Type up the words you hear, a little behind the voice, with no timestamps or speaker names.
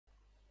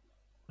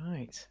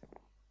Right.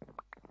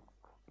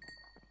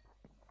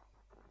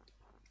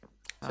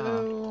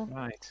 So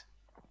right.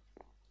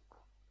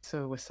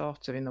 So we're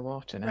sort of in the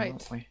water now, right.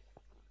 aren't we?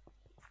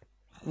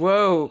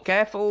 Whoa!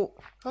 Careful.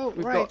 Oh,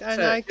 We've right. got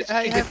And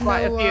I have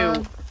quite a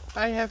few.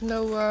 I have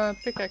no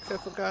pickaxe. I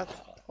forgot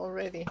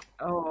already.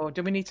 Oh,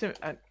 do we need to?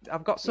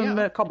 I've got some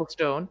Yeah.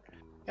 cobblestone.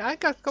 Yeah, I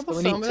got So we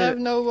cobblestone, need but I have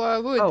to.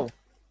 no wood. Oh.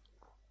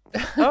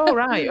 Oh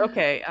right.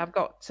 Okay. I've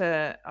got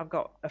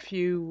a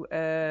few.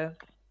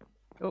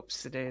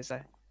 Oops, daisy.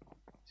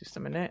 Just a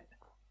minute.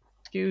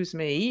 Excuse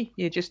me.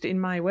 You're just in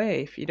my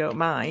way, if you don't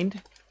mind.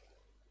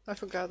 I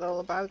forgot all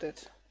about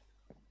it.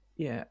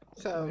 Yeah.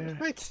 So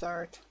great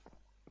start.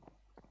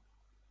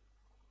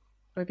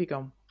 Where have you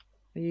gone?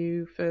 Are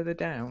you further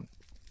down?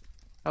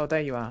 Oh,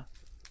 there you are.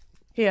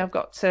 Here, I've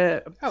got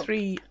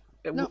three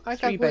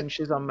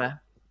benches on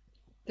there.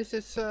 This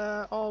is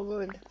all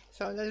wood,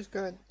 so that is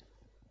good.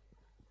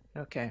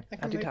 Okay,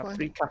 I did have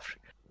 3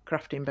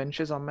 crafting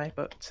benches on me,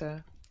 but...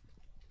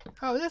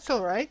 Oh, that's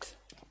all right.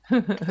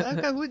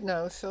 I've got wood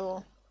now,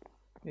 so...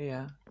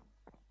 Yeah.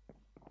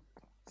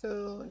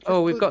 So...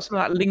 Oh, we've got some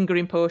of that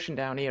lingering potion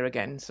down here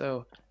again,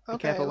 so be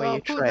careful where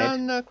you tread. Put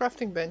down a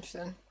crafting bench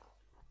then.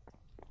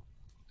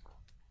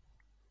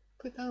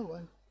 Put down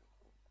one.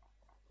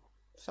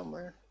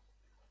 Somewhere.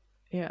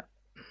 Yeah.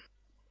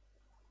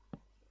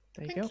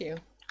 There you go. Thank you.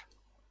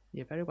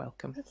 You're very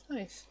welcome. That's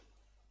nice.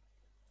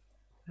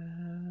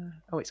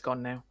 Oh, it's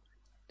gone now.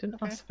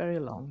 Didn't last very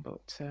long,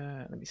 but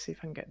let me see if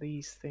I can get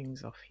these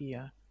things off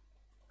here.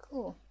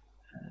 Cool.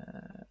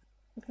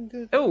 We can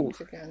do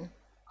things again.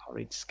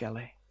 Horrid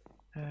skelly.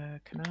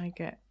 Can I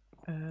get...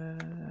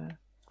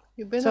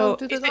 You've been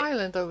over to that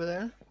island over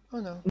there? Oh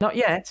no. Not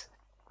yet.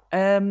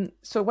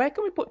 So where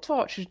can we put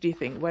torches, do you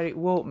think, where it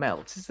won't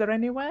melt? Is there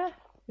anywhere?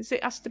 Is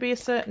it has to be a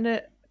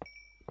certain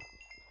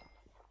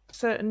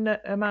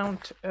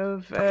amount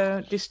of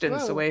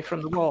distance away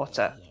from the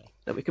water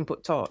that we can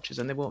put torches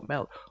and they won't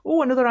melt?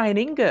 Oh, another iron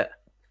ingot.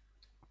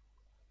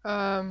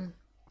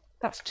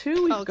 That's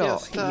 2 we've got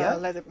just, here.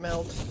 Let it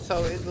melt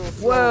so it will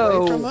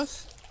flow away from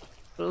us.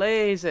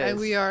 Blazes. And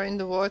we are in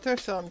the water,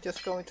 so I'm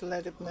just going to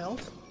let it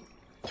melt.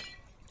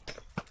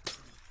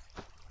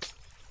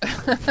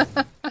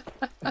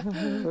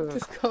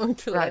 Just going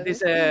to let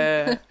there's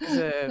a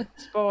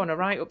spawner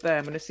right up there.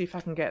 I'm going to see if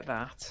I can get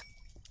that.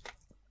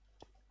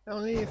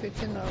 Only if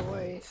it's in our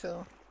way,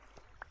 so...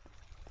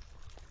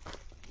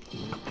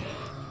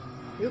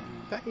 Yep,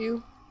 got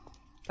you.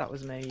 That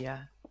was me,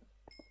 yeah.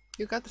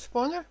 You got the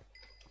spawner?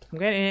 I'm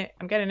getting it.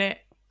 I'm getting it.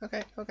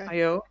 Okay, okay.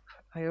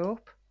 I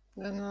hope.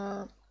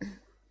 Then,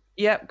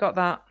 Yep, got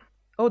that.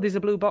 Oh, there's a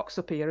blue box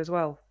up here as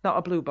well. Not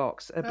a blue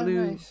box, a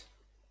blue... Nice.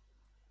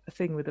 A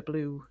thing with a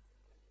blue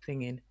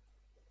thing in.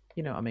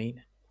 You know what I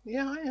mean?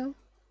 Yeah, I know.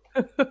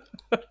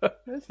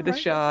 With a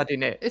shard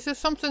in it. Is there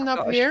something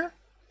up here?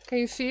 Can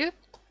you see it?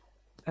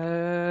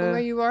 Where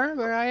you are?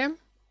 Where I am?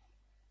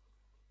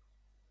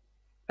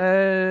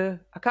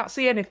 I can't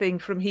see anything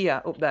from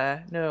here up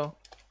there. No.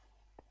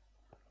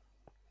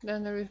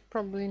 Then there is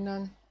probably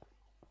none.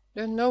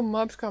 There are no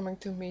mobs coming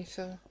to me,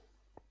 so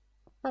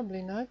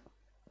probably not.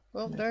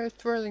 Well, they're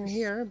twirling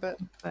here, but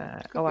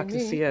oh, I can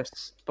see a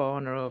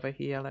spawner over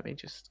here. Let me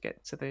just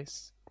get to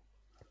this.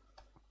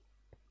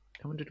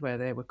 I wondered where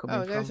they were coming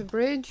from. Oh, there's a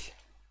bridge.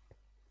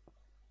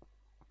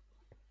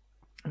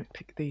 Let me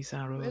pick these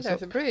arrows up.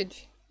 There's a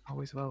bridge.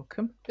 Always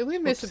welcome. Did we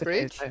miss a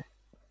bridge?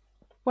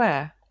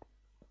 Where?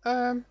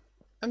 I'm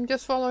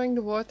just following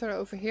the water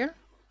over here.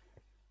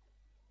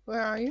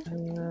 Where are you?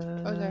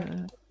 Oh,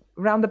 there.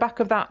 Around the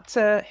back of that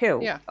hill?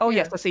 Yeah. Oh,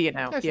 yes, I see it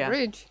now. There's a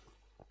bridge.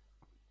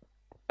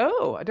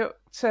 Oh, I don't...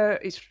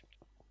 it's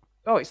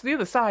the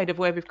other side of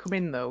where we've come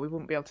in, though. We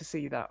wouldn't be able to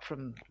see that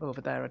from over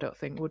there, I don't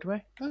think, would we?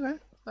 Okay,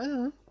 I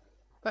don't know.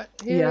 But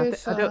here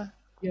is I don't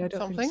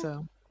something. think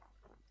so.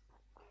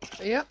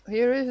 Yeah,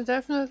 here is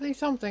definitely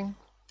something.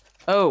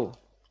 Oh.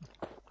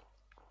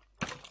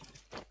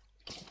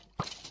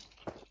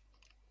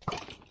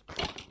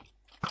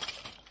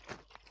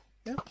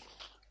 Yep.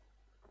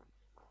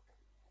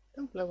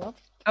 Don't blow up.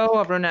 Oh,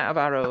 I've run out of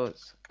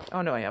arrows.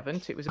 Oh, no, I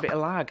haven't. It was a bit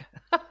of lag.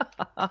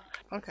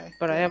 Okay.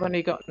 But I have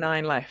only got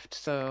 9 left,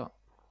 so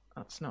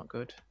that's not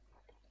good.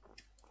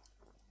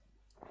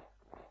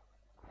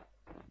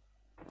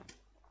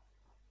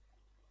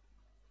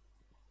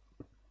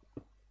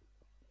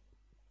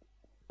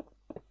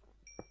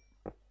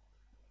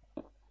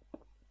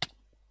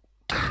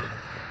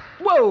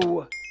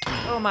 Whoa!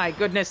 Oh my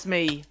goodness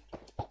me.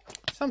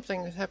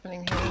 Something is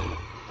happening here.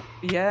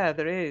 Yeah,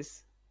 there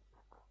is.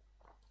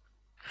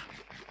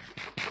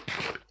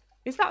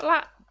 Is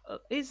that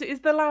is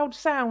the loud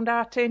sound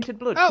our tainted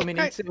blood coming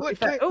into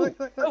effect?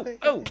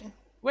 Oh,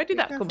 where did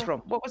that come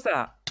from? What was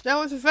that? That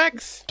was a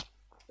Vex.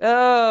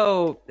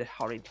 Oh, the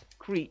horrid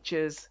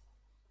creatures.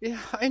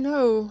 Yeah, I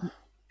know.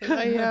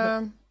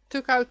 I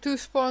took out 2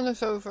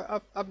 spawners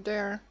up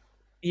there.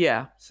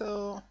 Yeah.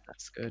 So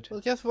that's good. We'll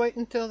just wait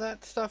until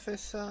that stuff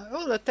is...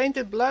 oh, the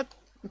tainted blood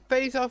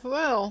pays off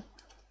well.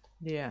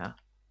 Yeah.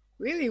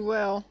 Really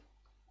well.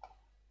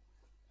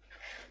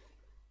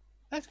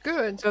 That's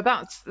good. So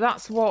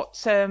that's what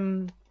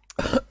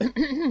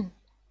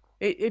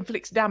it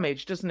inflicts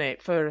damage, doesn't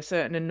it, for a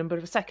certain number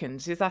of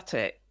seconds? Is that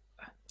it?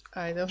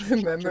 I don't Trying to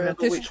remember at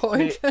remember this which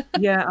point.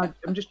 Yeah,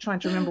 I'm just trying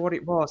to remember what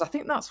it was. I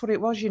think that's what it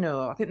was, you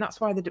know. I think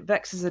that's why the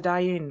Vexes are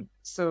dying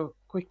so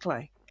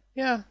quickly.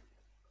 Yeah.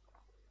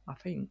 I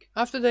think.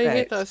 After they There,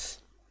 hit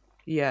us.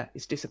 Yeah,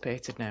 it's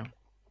dissipated now.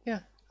 Yeah,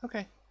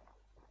 okay.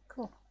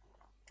 Cool.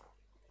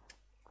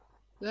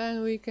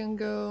 Then we can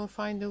go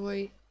find a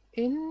way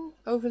in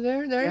over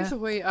there. There is a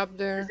way up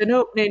there. There's an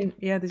opening.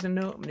 Yeah, there's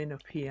an opening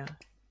up here.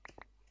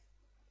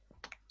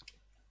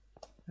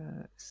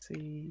 Let's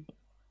see.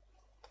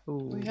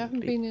 Ooh, We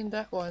haven't been in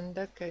that one,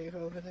 that cave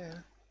over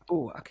there.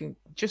 Oh, I can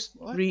just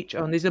reach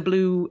on. There's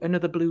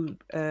another blue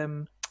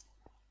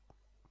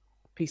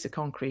piece of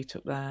concrete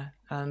up there,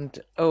 and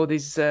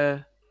there's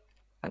I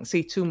can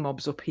see 2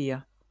 mobs up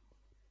here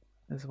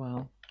as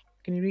well.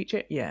 Can you reach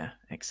it? Yeah,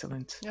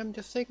 excellent. I'm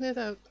just taking it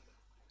out.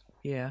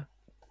 Yeah.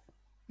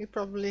 You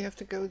probably have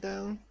to go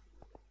down.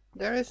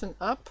 There is an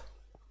up.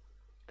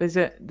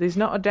 There's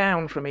not a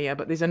down from here,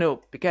 but there's an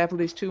up. Be careful,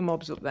 there's 2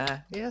 mobs up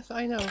there. Yes,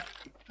 I know.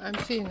 I'm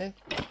seeing it.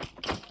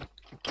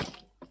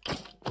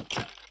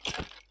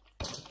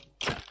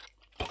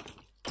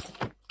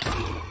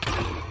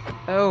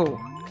 Oh,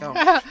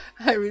 God.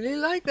 I really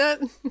like that.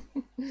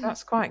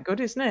 That's quite good,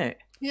 isn't it?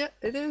 Yeah,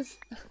 it is.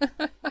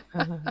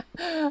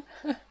 I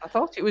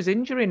thought it was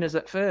injuring us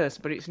at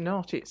first, but it's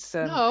not. It's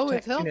no,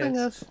 it's helping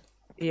us.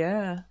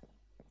 Yeah.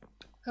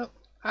 Oh,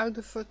 out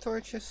of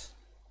torches.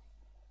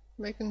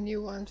 Making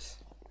new ones.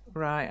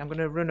 Right, I'm going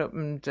to run up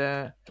and...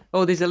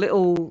 there's a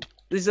little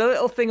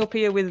thing up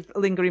here with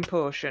lingering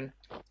potion.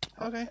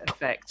 Okay.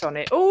 Effect on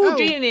it. Oh,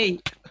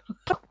 Jeannie!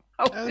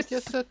 I was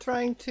just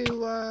trying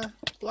to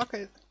block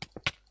it.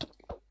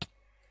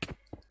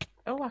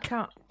 Oh, I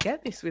can't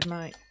get this with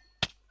my...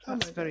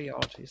 That's very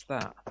odd, is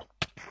that?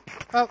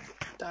 Oh,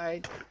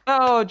 died.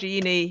 Oh,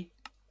 Jeannie.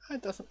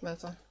 It doesn't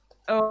matter.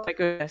 Oh, my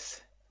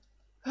goodness.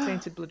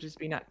 Tainted blood has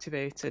been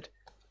activated.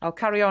 I'll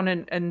carry on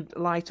and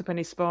light up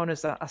any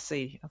spawners that I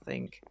see, I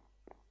think.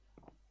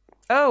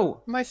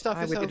 Oh! My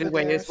stuff is over withered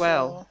away there, as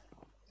well.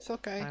 so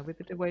it's okay. I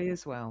withered away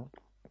as well.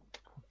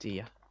 Oh,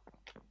 dear.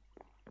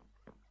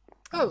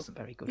 That wasn't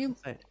very good, was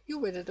it? You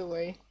withered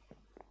away.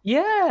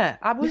 Yeah,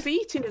 I was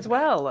eating as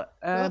well.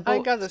 Well, I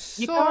got a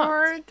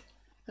sword,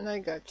 and I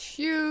got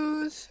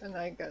shoes, and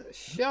I got a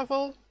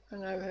shovel,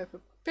 and I have a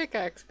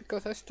pickaxe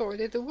because I stored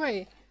it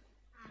away.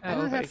 I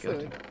don't have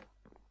food.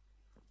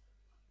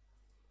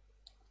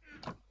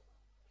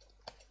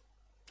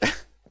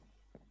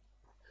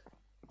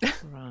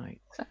 Right.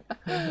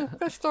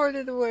 I stored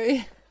it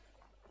away.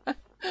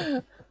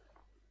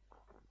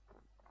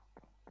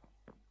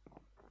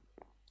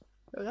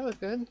 Oh, that was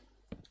good.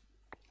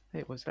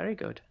 It was very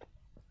good.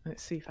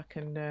 Let's see if I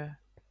can...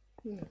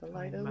 You have a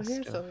light over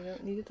here, so we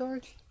don't need a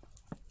torch.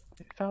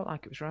 It felt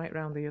like it was right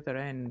round the other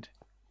end.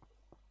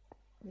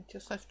 We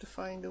just have to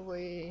find a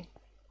way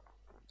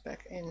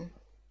back in.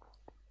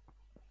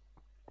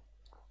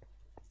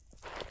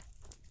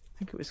 I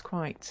think it was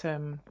quite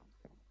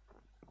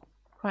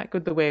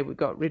good the way we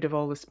got rid of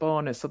all the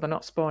spawners, so they're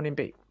not spawning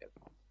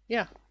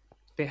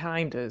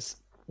behind us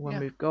when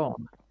we've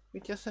gone.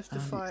 We just have to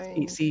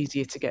find... It's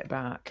easier to get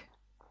back.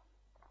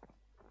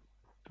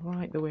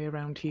 Right the way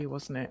around here,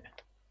 wasn't it?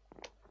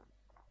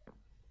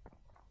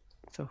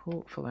 So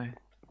hopefully...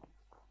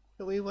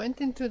 So we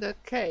went into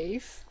that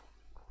cave,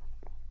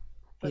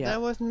 but there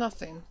was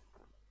nothing.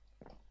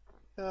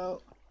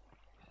 So...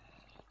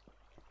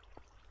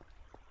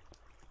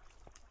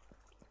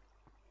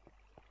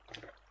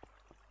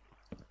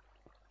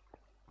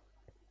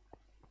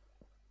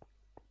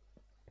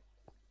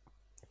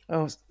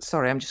 Oh,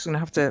 sorry, I'm just going to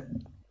have to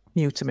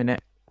mute a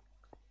minute.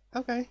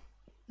 Okay,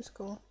 that's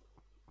cool.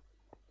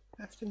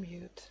 I have to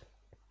mute.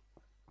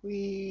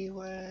 We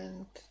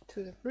went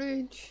to the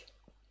bridge,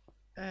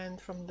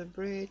 and from the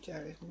bridge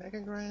there is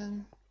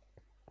MegaGran.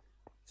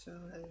 So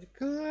that is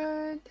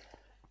good.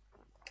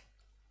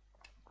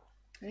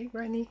 Hey,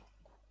 Granny.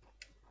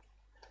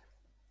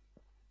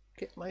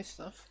 Get my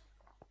stuff.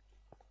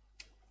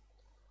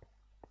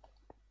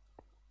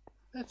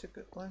 That's a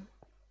good one.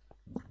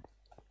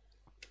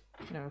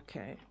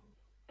 Okay.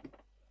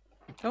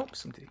 Oh,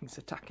 something's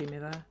attacking me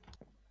there.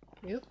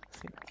 Yep.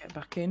 See if I get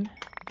back in.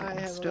 I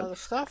have a lot of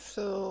stuff,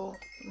 so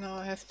now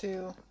I have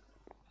to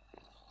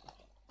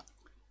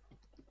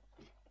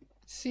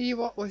see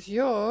what was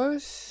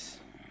yours.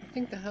 I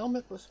think the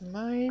helmet was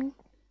mine.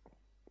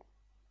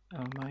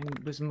 Oh, mine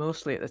was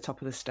mostly at the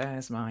top of the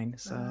stairs, mine,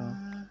 so...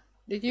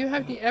 Did you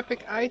have the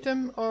epic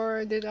item,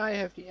 or did I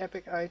have the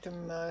epic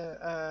item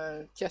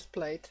chest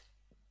plate?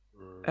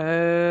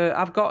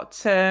 I've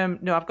got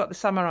I've got the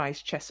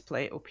samurai's chest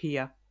plate up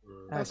here,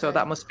 so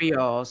that must be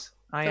yours.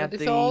 I had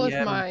this all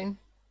is mine.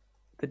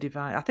 The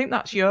divine. I think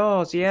that's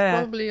yours. Yeah.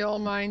 Probably all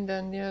mine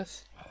then.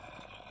 Yes.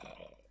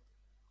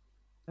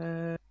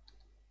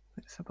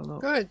 Let's have a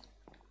look. Good.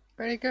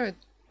 Very good.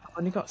 I've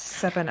only got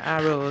 7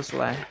 arrows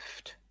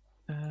left.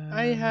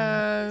 I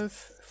have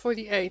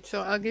 48,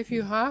 so I'll give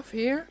you half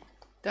here,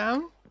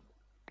 down.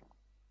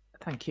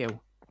 Thank you.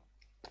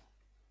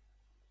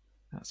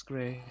 That's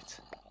great.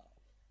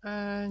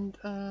 And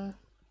well,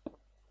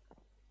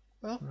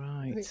 we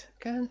Right.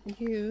 can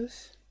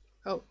use.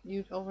 Oh,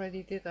 you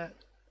already did that.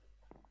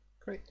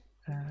 Great.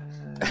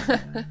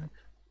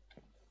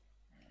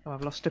 Oh,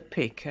 I've lost a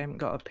pick. I haven't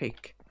got a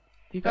pick.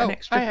 You got an Oh,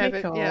 extra I have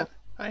pick? it. Or... Yeah,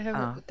 I have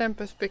a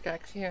Tempest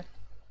pickaxe here.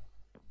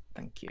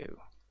 Thank you.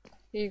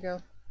 Here you go.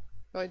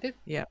 Oh, I did.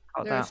 Yeah,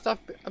 got There's that. stuff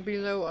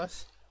below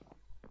us.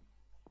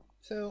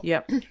 So.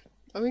 Yep.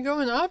 Are we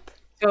going up?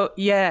 So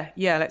yeah.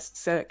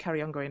 Let's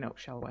carry on going up,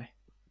 shall we?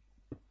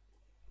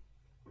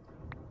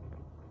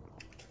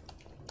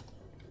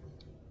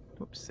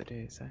 Oops, it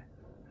is.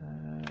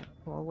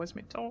 Oh, where's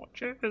my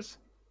torches?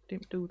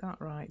 Didn't do that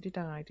right, did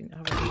I? Didn't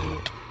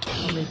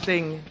have any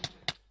thing.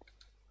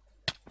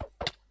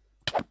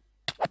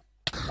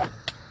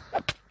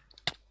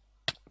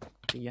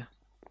 Yeah.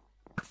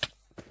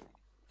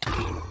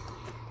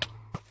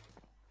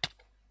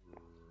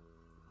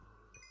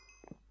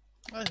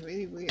 That's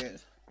really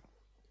weird.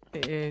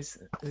 It is.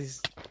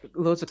 There's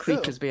loads of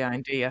creepers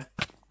behind here.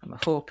 I'm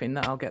hoping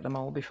that I'll get them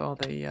all before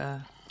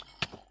the.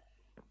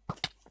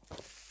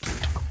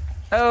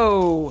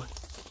 Oh!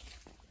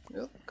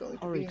 Oh, going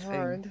to be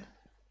hard.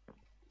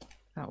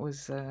 That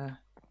was. I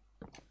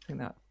think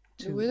that.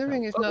 The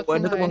withering is not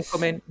another nice. one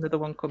coming. Another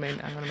one coming.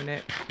 Hang on a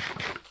minute.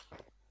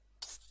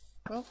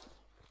 Well.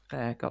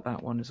 There, got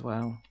that one as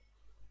well.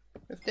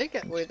 If they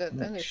get withered,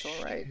 then it's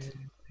all right.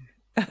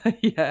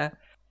 Yeah.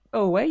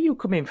 Oh, where are you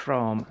coming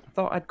from? I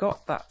thought I'd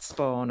got that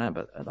spawner,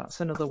 but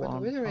that's another one. The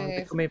withering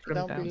is coming from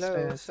down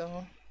downstairs. below,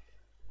 so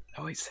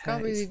oh, it's there.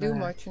 Can't really do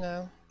much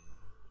now.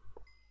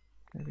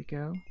 There we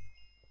go.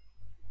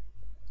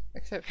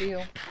 Except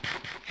heal.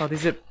 Oh,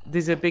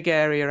 there's a big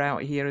area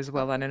out here as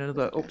well, and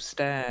another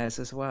upstairs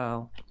as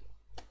well.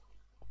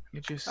 Let me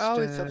just. Oh,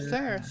 it's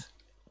upstairs.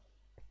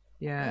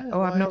 Yeah.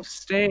 Oh, I've no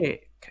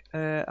steak.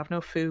 I've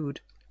no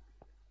food.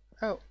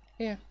 Oh,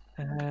 yeah.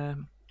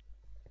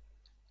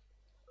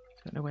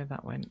 Don't know where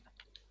that went.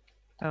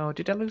 Oh,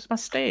 did I lose my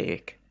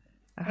steak?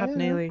 I had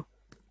nearly.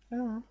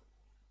 Oh.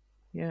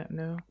 Yeah.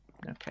 No.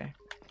 Okay.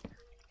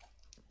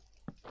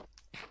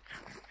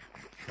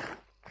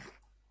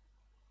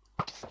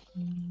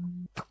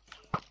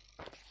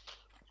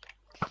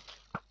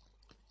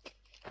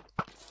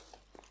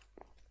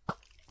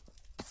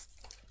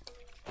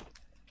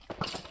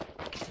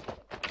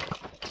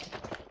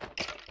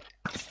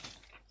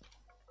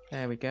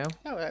 There we go.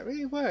 Oh, that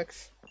really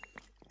works.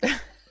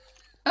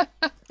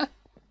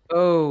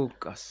 Oh,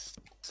 gosh.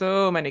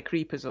 So many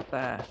creepers up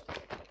there.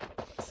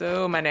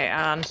 So many.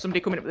 And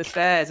somebody coming up the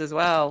stairs as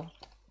well.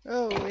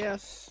 Oh,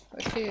 yes.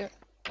 I see it.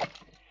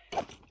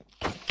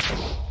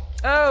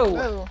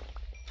 Oh!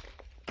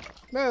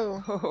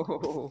 Whoa.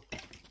 Oh.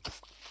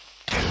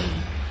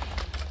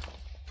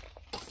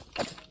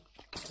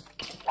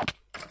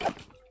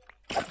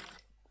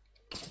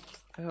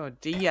 Oh,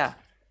 dear.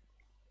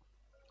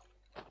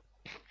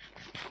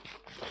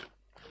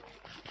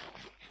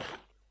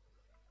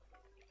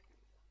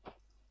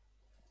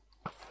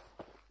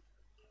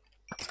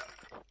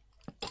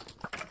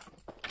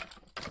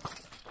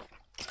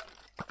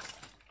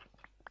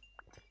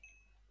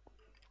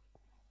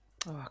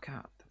 Oh, I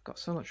can't. I've got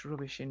so much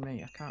rubbish in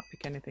me. I can't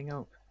pick anything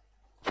up.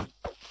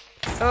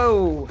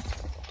 Oh!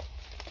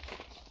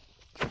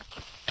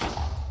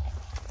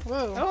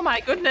 Whoa. Oh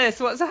my goodness,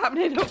 what's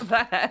happening up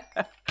there?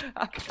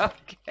 I can't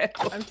get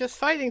up. I'm just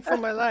fighting for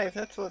my life.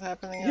 That's what's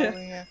happening over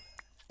here.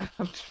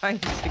 I'm trying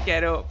to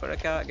get up, but I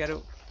can't get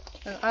up.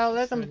 And I'll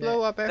let them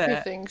blow up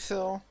everything,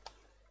 so...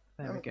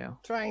 There we go.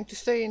 Trying to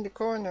stay in the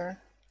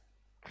corner.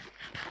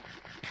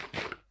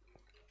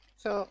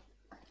 So...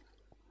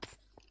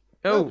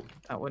 Oh,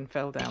 that one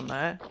fell down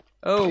there.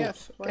 Oh,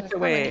 yes, get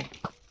away.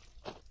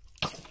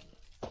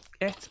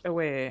 Get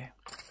away.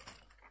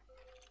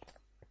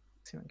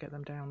 See if I can get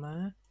them down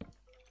there.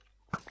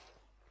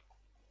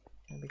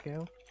 There we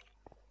go.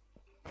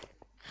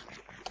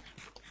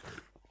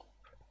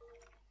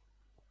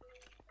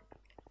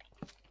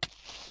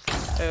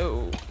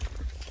 Oh.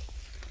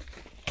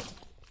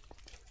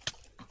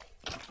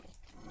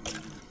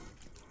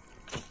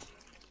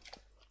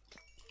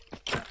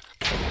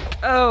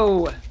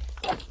 Oh.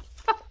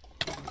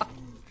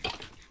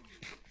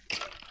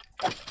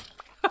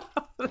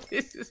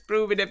 This is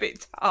proving a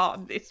bit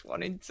hard, this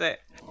one, isn't it?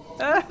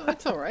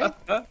 That's alright.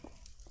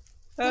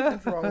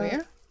 Nothing's wrong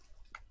here.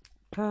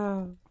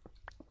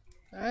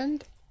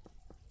 And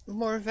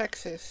more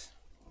vexes.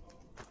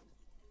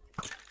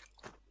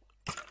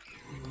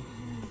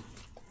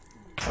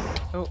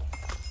 Oh.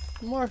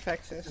 More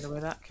vexes. I don't know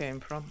where that came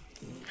from.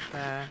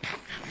 They're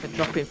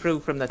dropping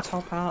through from the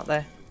top, aren't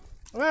they?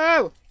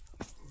 Whoa!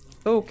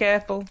 Oh,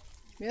 careful.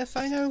 Yes,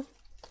 I know.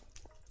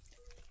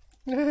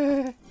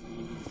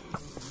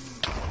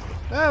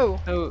 Oh!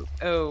 Oh,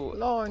 oh.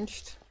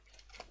 Launched.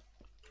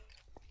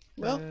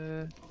 Well.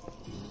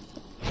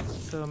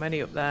 So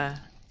many up there.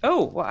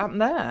 Oh, what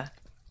happened there?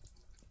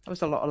 That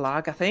was a lot of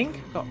lag, I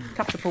think. Got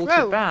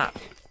catapulted back.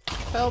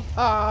 Fell.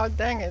 Ah,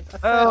 dang it. I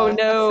fell. Oh,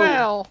 no. I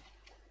fell.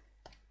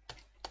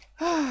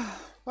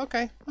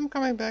 Okay, I'm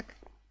coming back.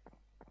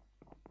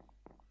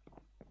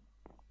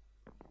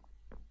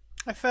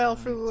 I fell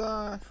through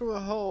a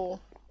hole.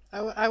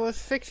 I was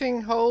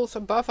fixing holes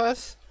above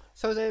us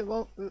so they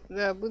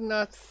would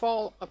not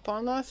fall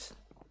upon us.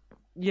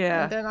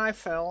 Yeah. And then I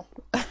fell.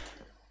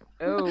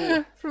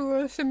 Oh.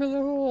 Through a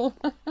similar hole.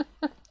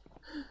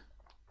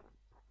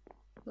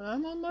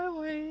 I'm on my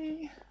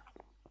way.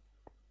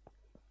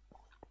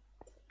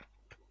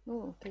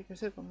 Oh, take a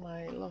sip of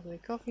my lovely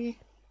coffee.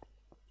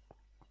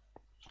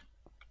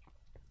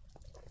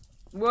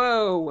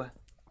 Whoa.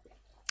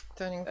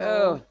 Turning gold.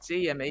 Oh,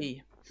 dear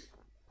me.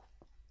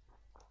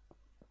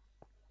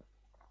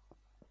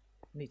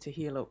 Need to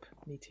heal up.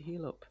 Need to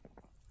heal up.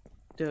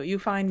 Don't you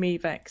find me,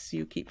 Vex.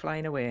 You keep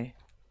flying away.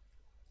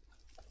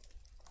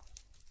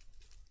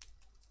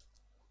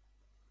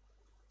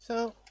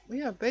 So,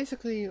 we are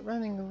basically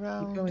running Keep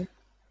around. going.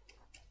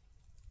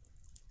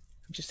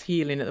 I'm just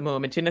healing at the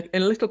moment. In a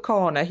little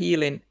corner,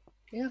 healing.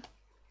 Yeah.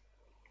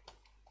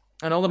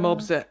 And all the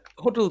mobs are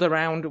huddled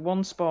around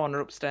one spawner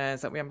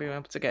upstairs that we haven't been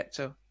able to get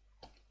to.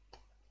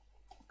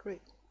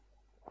 Great.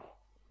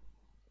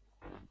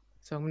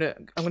 So I'm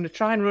gonna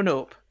try and run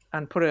up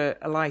and put a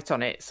light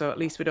on it, so at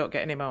least we don't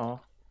get any more.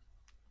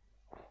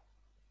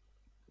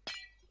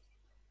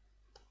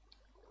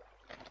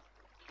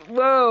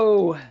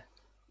 Whoa!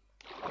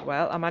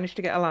 Well, I managed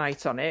to get a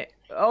light on it.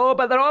 Oh,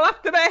 but they're all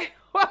after me!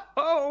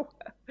 Whoa!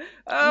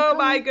 Oh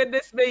my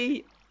goodness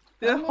me!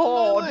 The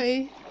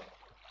horde!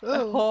 Oh,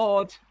 the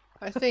horde!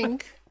 I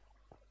think.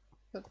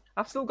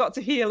 I've still got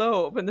to heal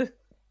up, and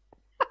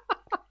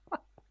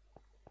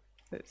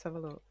let's have a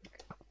look.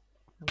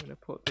 I'm gonna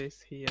put this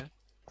here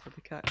so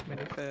they can't come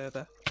any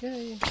further.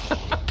 Yay!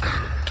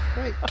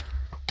 Great.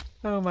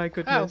 Oh my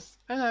goodness!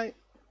 Oh, and I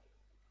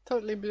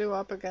totally blew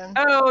up again.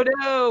 Oh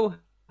no!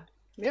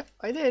 Yep,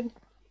 I did.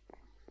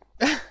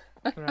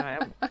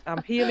 Right,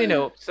 I'm healing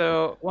up,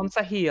 so once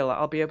I heal,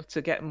 I'll be able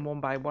to get them one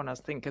by one, I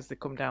think, as they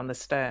come down the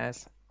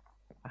stairs.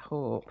 I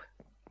hope.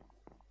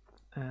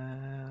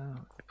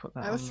 Put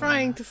that I was on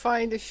trying there. to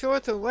find a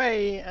shorter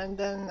way, and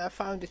then I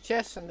found the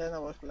chest, and then I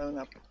was blown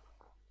up.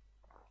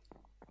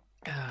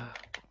 Oh,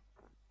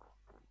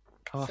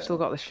 I've still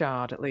got the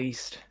shard at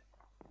least.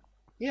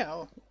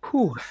 Yeah,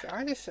 Whew.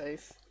 shard is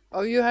safe.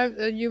 Oh, you have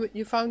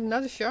you found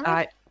another shard?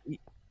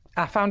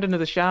 I found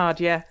another shard,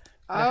 yeah.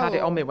 Oh. I had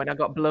it on me when I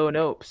got blown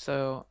up,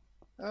 so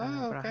but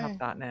okay. I have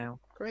that now.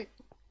 Great.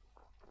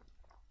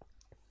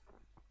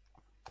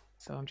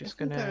 So I'm just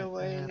Isn't gonna there a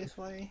way this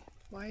way?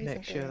 Why isn't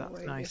make sure there a that's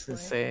way nice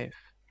this and way? safe.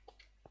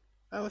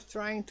 I was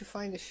trying to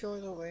find a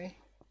shorter way.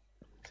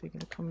 So you're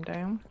gonna come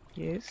down?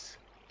 Yes.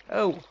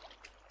 Oh,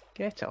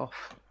 get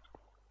off.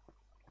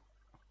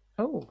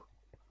 Oh.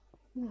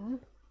 Hmm.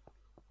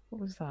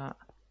 What was that?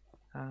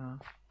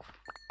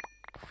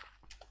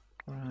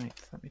 Right,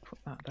 let me put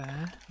that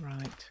there.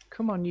 Right.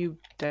 Come on, you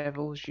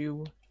devils,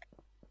 you.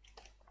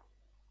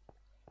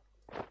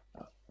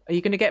 Are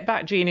you going to get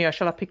back, Jeannie, or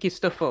shall I pick your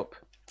stuff up?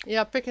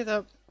 Yeah, pick it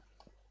up.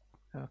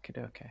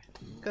 Okay.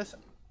 Because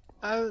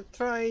I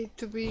tried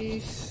to be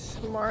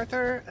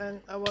smarter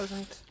and I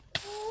wasn't.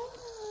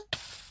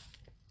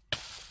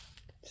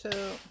 So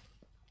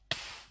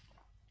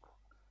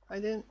I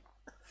didn't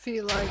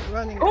feel like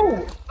running.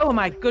 Oh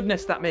my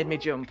goodness, that made me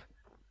jump.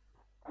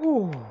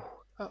 Ooh.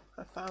 Oh,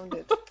 I found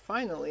it.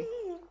 Finally.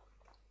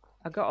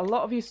 I got a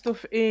lot of your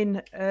stuff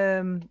in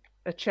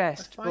a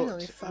chest. I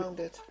finally but found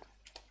it.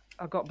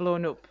 I got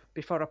blown up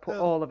before I put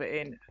all of it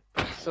in.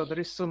 So there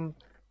is some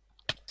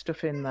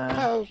stuff in there.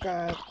 Oh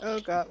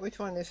god, which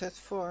one is it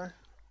for?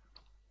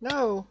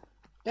 No!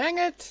 Dang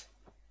it!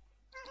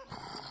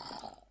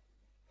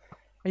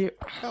 Are you...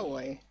 Go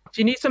away.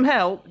 Do you need some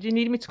help? Do you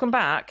need me to come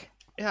back?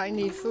 Yeah, I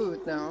need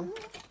food now.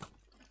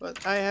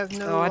 But I have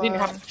no... Oh, I didn't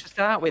have much to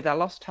start with. I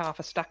lost half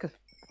a stack of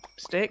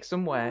steak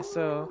somewhere,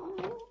 so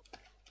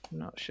I'm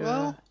not sure.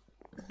 Well,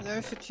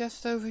 there's a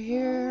chest over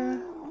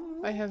here.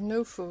 I have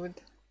no food.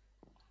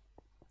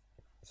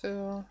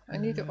 So I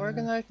need to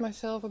organize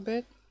myself a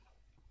bit.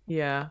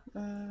 Yeah.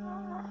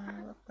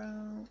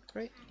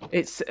 Great.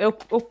 It's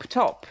up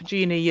top,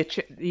 Jeannie,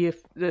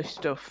 the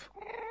stuff.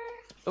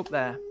 Up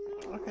there.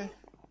 Okay.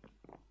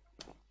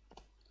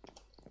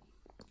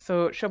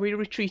 So shall we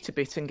retreat a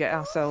bit and get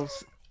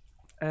ourselves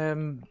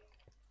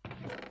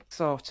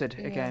sorted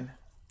again?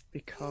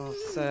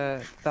 Because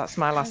that's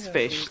my last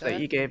fish that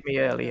you gave me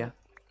earlier.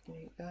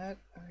 Need that.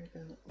 I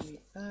don't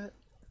need that.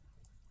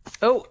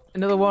 Oh,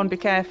 another one, be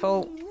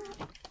careful.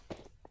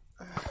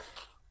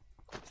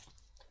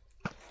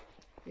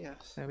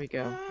 Yes. There we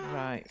go.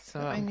 Right,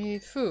 so I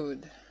need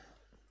food.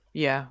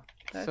 yeah,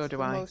 That's so do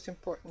the I. most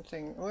important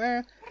thing.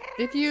 Where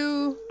did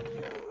you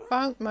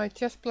found my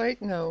chest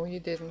plate? No, you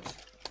didn't.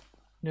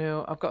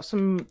 No, I've got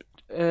some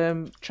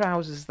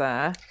trousers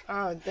there.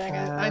 Oh dang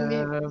it! I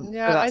need.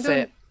 Yeah, that's I don't.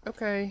 it.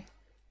 Okay,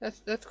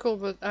 that's cool.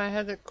 But I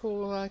had a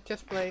cool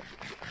chest plate.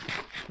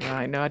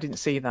 Right, no, I didn't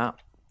see that.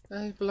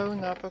 And it's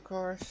blown up, of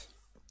course.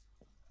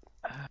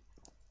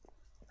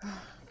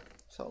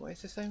 It's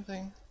always the same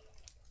thing.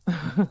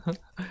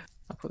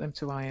 I'll put them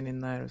to iron in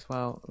there as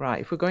well. Right,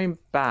 if we're going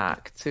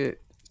back to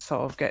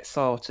sort of get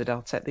sorted,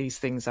 I'll take these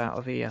things out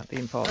of here, the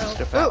important Well,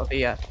 stuff out of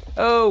here.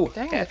 Oh,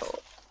 dang careful.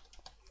 it.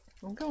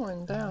 I'm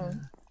going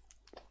down.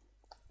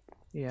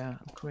 Yeah,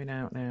 I'm coming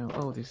out now.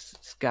 Oh, there's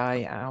this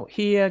guy out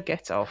here.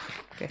 Get off.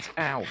 Get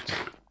out.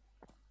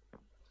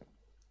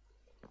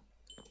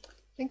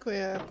 I think we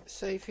are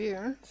safe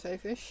here.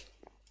 Safe-ish.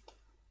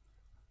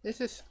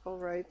 This is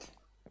alright.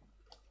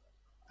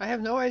 I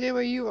have no idea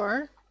where you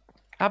are.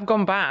 I've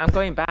gone back. I'm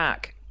going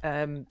back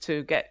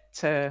to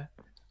get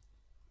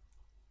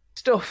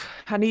stuff.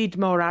 I need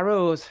more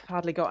arrows.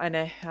 Hardly got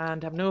any,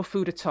 and I've no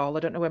food at all. I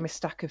don't know where my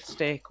stack of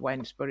steak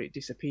went, but it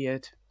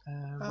disappeared.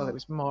 Well, it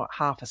was more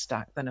half a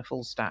stack than a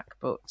full stack,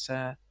 but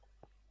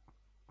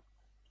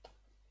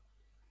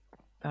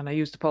and I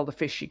used up all the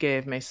fish you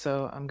gave me,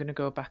 so I'm going to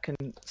go back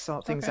and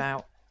sort things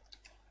out.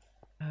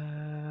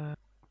 I'm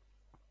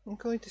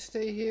going to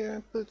stay here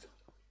and put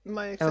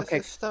my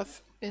excessive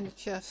stuff in the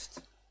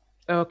chest.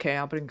 Okay,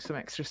 I'll bring some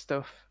extra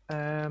stuff.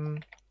 There,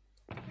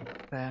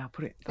 I'll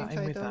put it that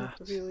in with that. I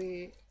don't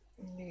really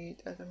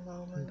need at the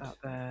moment. That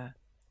there.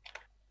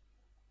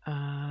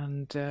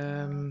 And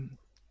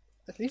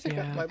at least I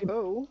got my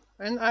bow,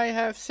 and I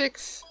have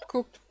 6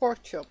 cooked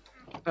pork chop.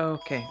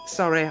 Okay,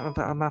 sorry,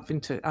 I'm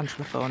having to answer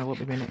the phone. I won't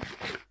be a minute.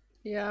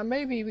 Yeah,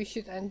 maybe we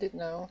should end it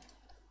now.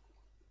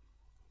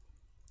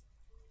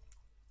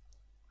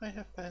 I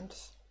have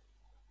pants.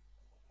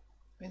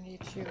 I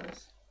need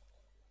shoes.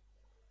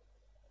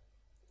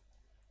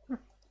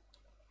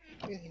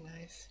 Really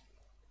nice.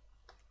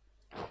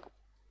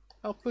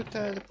 I'll put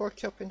the pork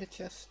chop in the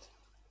chest.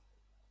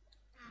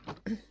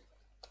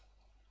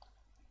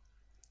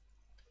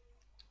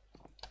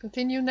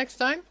 Continue next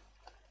time?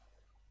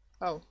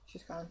 Oh,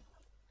 she's gone.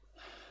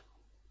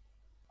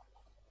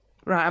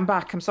 Right, I'm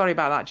back. I'm sorry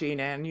about that,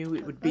 Jeannie. I knew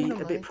it would be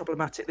a bit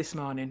problematic this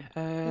morning.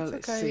 It's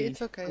let's okay, see.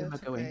 it's okay, Where am I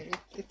going?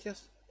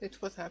 It's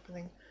what's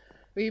happening.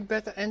 We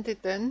better end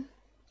it then.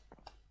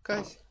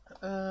 Because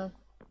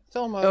it's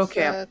almost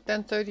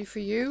 10:30 for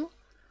you.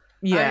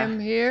 Yeah. I'm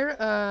here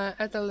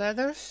at the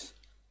ladders.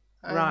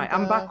 Right,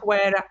 I'm back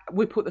where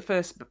we put the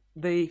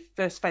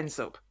first fence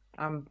up.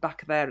 I'm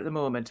back there at the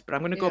moment, but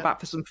I'm going to go back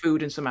for some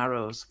food and some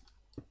arrows.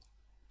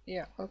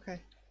 Yeah,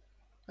 okay.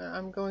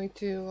 I'm going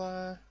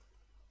to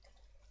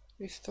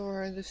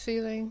restore the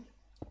ceiling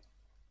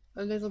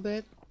a little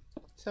bit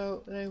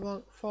so they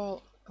won't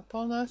fall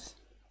upon us.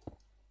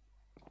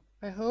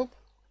 I hope.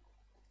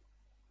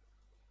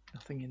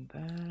 Nothing in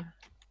there.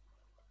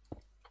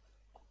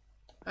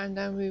 And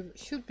then we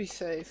should be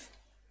safe.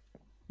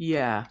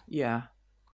 Yeah, yeah.